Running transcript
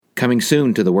Coming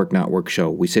soon to the Work Not Work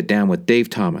show, we sit down with Dave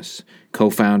Thomas,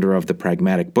 co-founder of the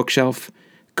Pragmatic Bookshelf,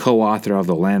 co-author of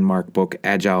the landmark book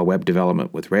Agile Web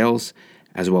Development with Rails,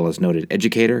 as well as noted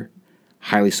educator,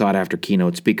 highly sought-after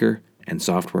keynote speaker, and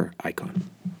software icon.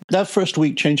 That first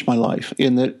week changed my life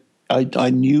in that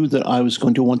I knew that I was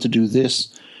going to want to do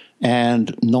this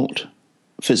and not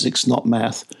physics, not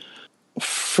math.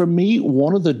 For me,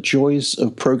 one of the joys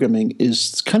of programming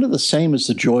is kind of the same as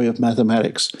the joy of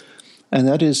mathematics, and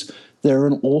that is there are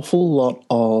an awful lot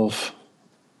of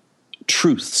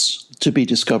truths to be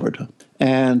discovered.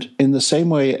 And in the same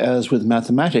way as with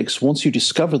mathematics, once you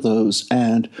discover those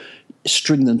and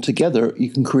string them together, you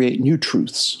can create new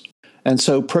truths. And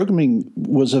so programming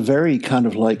was a very kind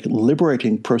of like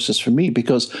liberating process for me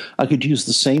because I could use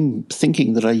the same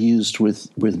thinking that I used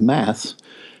with math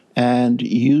and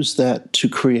use that to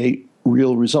create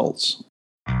real results.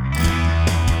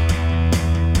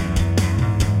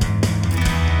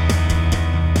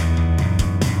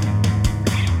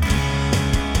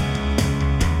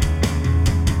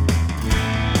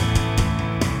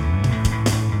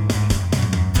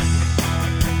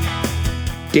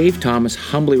 Dave Thomas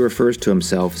humbly refers to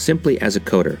himself simply as a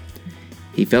coder.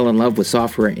 He fell in love with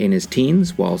software in his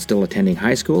teens while still attending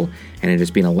high school, and it has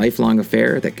been a lifelong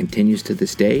affair that continues to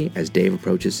this day as Dave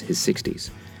approaches his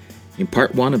 60s. In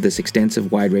part one of this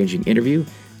extensive, wide-ranging interview,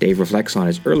 Dave reflects on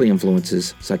his early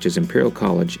influences, such as Imperial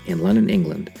College in London,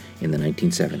 England, in the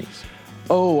 1970s.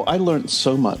 Oh, I learned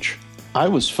so much. I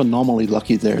was phenomenally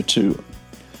lucky there, too.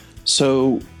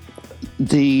 So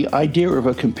the idea of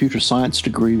a computer science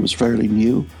degree was fairly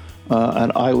new,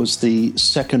 and I was the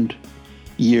second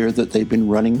year that they'd been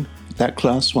running that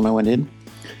class when I went in,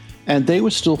 and they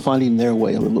were still finding their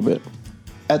way a little bit.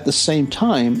 At the same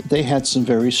time, they had some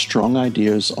very strong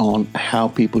ideas on how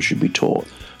people should be taught.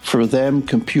 For them,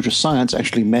 computer science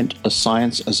actually meant a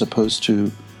science as opposed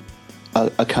to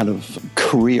a kind of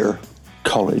career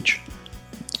college.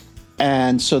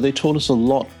 And so they taught us a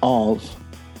lot of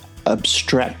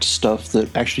abstract stuff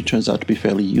that actually turns out to be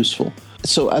fairly useful.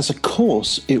 So as a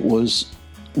course, it was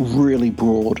really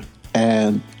broad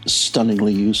and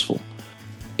stunningly useful.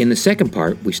 In the second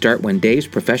part, we start when Dave's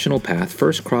professional path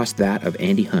first crossed that of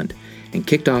Andy Hunt and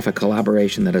kicked off a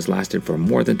collaboration that has lasted for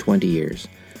more than 20 years.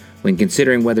 When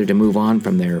considering whether to move on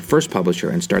from their first publisher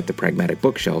and start the Pragmatic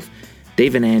Bookshelf,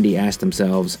 Dave and Andy asked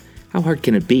themselves, how hard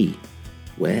can it be?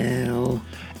 Well,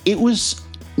 it was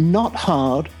not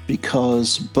hard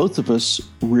because both of us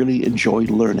really enjoyed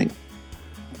learning,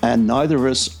 and neither of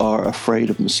us are afraid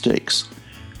of mistakes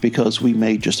because we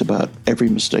made just about every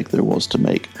mistake there was to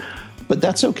make. But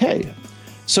that's okay.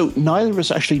 So neither of us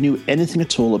actually knew anything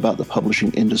at all about the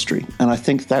publishing industry, and I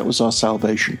think that was our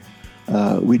salvation.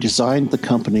 We designed the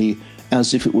company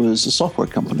as if it was a software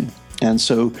company, and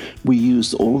so we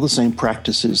used all of the same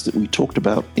practices that we talked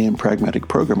about in Pragmatic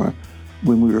Programmer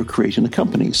when we were creating the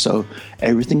company. So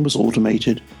everything was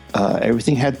automated,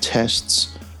 everything had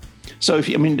tests. So if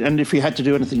you had to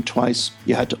do anything twice,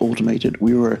 you had to automate it.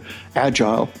 We were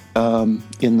agile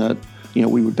in that,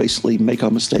 we would basically make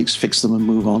our mistakes, fix them, and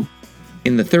move on.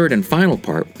 In the third and final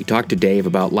part, we talked to Dave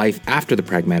about life after the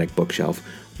Pragmatic Bookshelf,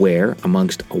 where,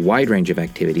 amongst a wide range of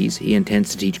activities, he intends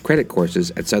to teach credit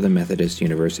courses at Southern Methodist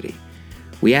University.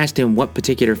 We asked him what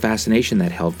particular fascination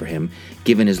that held for him,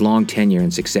 given his long tenure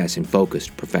and success in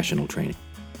focused professional training.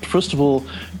 First of all,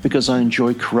 because I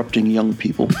enjoy corrupting young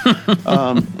people.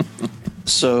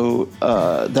 So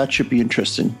that should be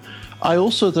interesting. I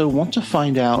also, though, want to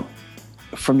find out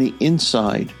from the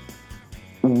inside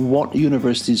what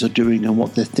universities are doing and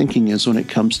what their thinking is when it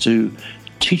comes to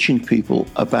teaching people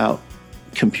about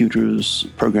computers,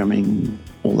 programming,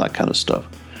 all that kind of stuff.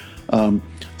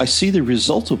 I see the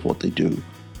result of what they do,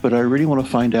 but I really want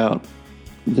to find out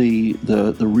the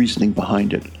reasoning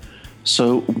behind it.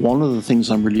 So one of the things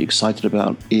I'm really excited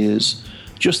about is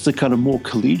just the kind of more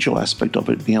collegial aspect of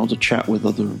it, being able to chat with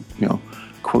other,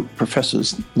 quote,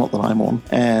 professors, not that I'm on,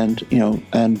 and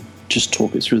just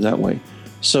talk it through that way.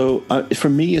 So for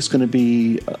me, it's going to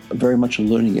be very much a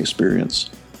learning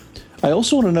experience. I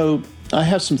also want to know, I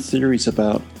have some theories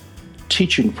about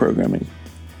teaching programming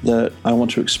that I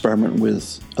want to experiment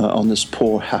with on this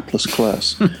poor, hapless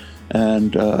class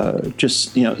and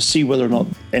just, see whether or not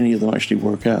any of them actually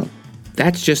work out.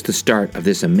 That's just the start of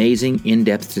this amazing,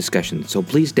 in-depth discussion, so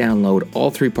please download all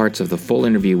 3 parts of the full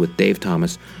interview with Dave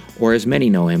Thomas, or as many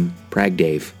know him, Prag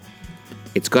Dave.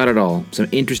 It's got it all, some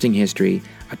interesting history,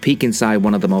 a peek inside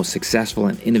one of the most successful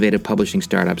and innovative publishing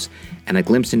startups, and a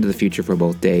glimpse into the future for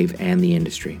both Dave and the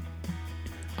industry.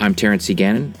 I'm Terrence C.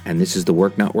 Gannon, and this is the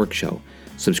Work Not Work Show.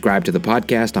 Subscribe to the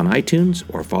podcast on iTunes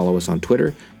or follow us on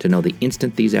Twitter to know the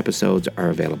instant these episodes are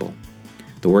available.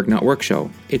 The Work Not Work Show.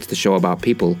 It's the show about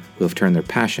people who have turned their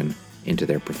passion into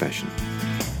their profession.